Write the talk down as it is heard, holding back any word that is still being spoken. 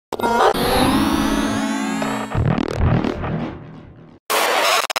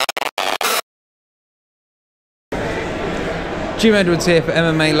Jim Edwards here for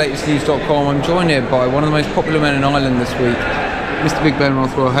MMALatestNews.com. I'm joined here by one of the most popular men in Ireland this week, Mr. Big Ben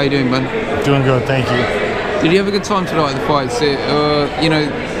Rothwell. How you doing, Ben? Doing good, thank you. Did you have a good time tonight at the fights? You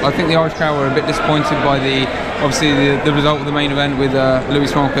know, I think the Irish crowd were a bit disappointed by the result of the main event with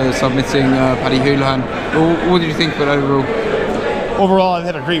Louis Smolka submitting Paddy Houlihan. What did you think of it overall? Overall, I've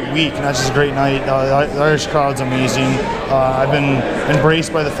had a great week, not just a great night. The Irish crowd's amazing. I've been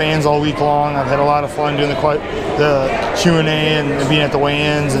embraced by the fans all week long. I've had a lot of fun doing the Q&A and being at the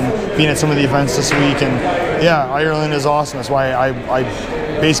weigh-ins and being at some of the events this week. And yeah, Ireland is awesome. That's why I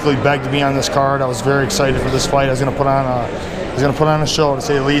basically begged to be on this card. I was very excited for this fight. I was going to put on a show, to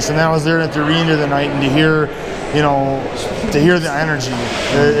say the least. And then I was there at the arena tonight, and to hear the energy,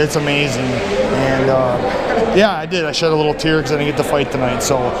 it's amazing. And yeah, I did. I shed a little tear because I didn't get to fight tonight.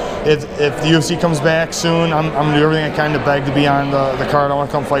 So if the UFC comes back soon, I'm going to do everything I can to beg to be on the card. I want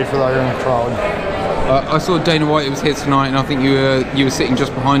to come fight for the Ireland crowd. I saw Dana White was here tonight, and I think you were sitting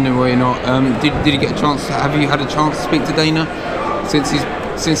just behind him, were you not? Did you get a chance? Have you had a chance to speak to Dana since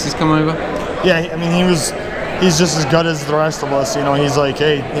he's come over? Yeah, I mean he's just as good as the rest of us. You know, he's like,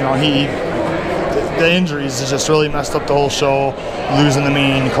 hey, you know, the injuries has just really messed up the whole show, losing the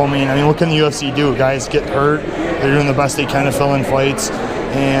main, co-main. I mean, what can the UFC do? Guys get hurt. They're doing the best they can to fill in fights,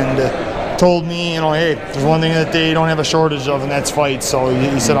 and told me, you know, hey, there's one thing that they don't have a shortage of, and that's fights. So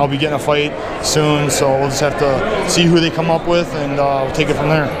he said, I'll be getting a fight soon, so we'll just have to see who they come up with, and we'll take it from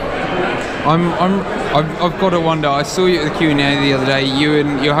there. I've got to wonder. I saw you at the Q&A the other day.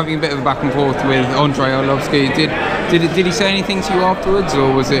 You're having a bit of a back and forth with Andrei Arlovsky. Did he say anything to you afterwards,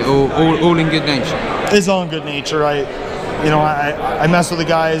 or was it all in good nature? It's all in good nature. I mess with the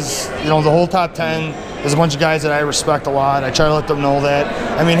guys. You know, the whole top 10. There's a bunch of guys that I respect a lot. I try to let them know that.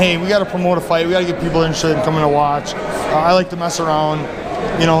 I mean, hey, we got to promote a fight. We got to get people interested in coming to watch. I like to mess around.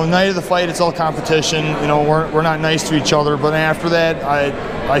 You know, night of the fight, it's all competition. You know, we're not nice to each other. But after that,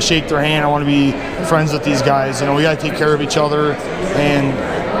 I shake their hand. I want to be friends with these guys. You know, we got to take care of each other. And,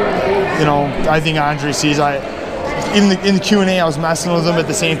 you know, I think Andre sees in the Q&A, I was messing with him. At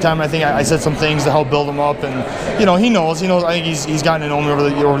the same time, I think I said some things to help build him up. And, you know, he knows. I think he's gotten to know me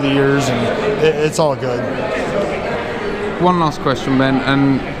over the years, and it's all good. One last question, Ben,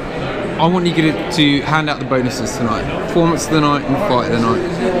 and I want you to hand out the bonuses tonight. Performance of the night and fight of the night.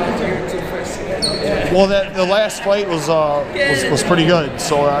 Well, the last fight was pretty good.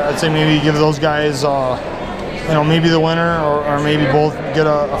 So I'd say maybe give those guys, you know, maybe the winner or maybe both get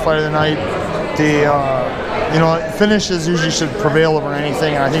a fight of the night. You know, finishes usually should prevail over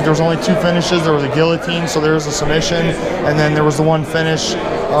anything. And I think there was only 2 finishes. There was a guillotine, so there was a submission, and then there was the one finish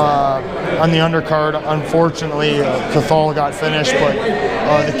on the undercard. Unfortunately, Cathal got finished, but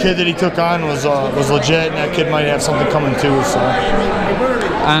the kid that he took on was legit, and that kid might have something coming too. So.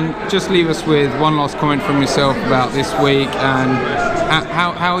 And just leave us with one last comment from yourself about this week and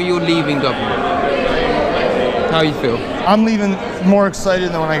how you're leaving Dublin. How you feel? I'm leaving more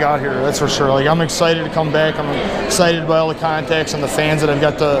excited than when I got here, that's for sure. Like, I'm excited to come back. I'm excited by all the contacts and the fans that I've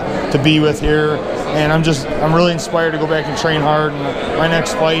got to be with here. And I'm really inspired to go back and train hard. And my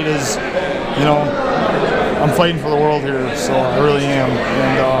next fight is, you know, I'm fighting for the world here, so I really am.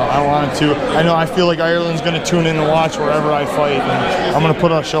 And I wanted to. I feel like Ireland's going to tune in and watch wherever I fight, and I'm going to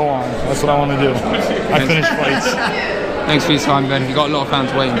put a show on. That's what I want to do. I finish fights. Thanks for your time, Ben. You've got a lot of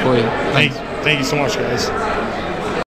fans waiting for you. Thank you so much, guys.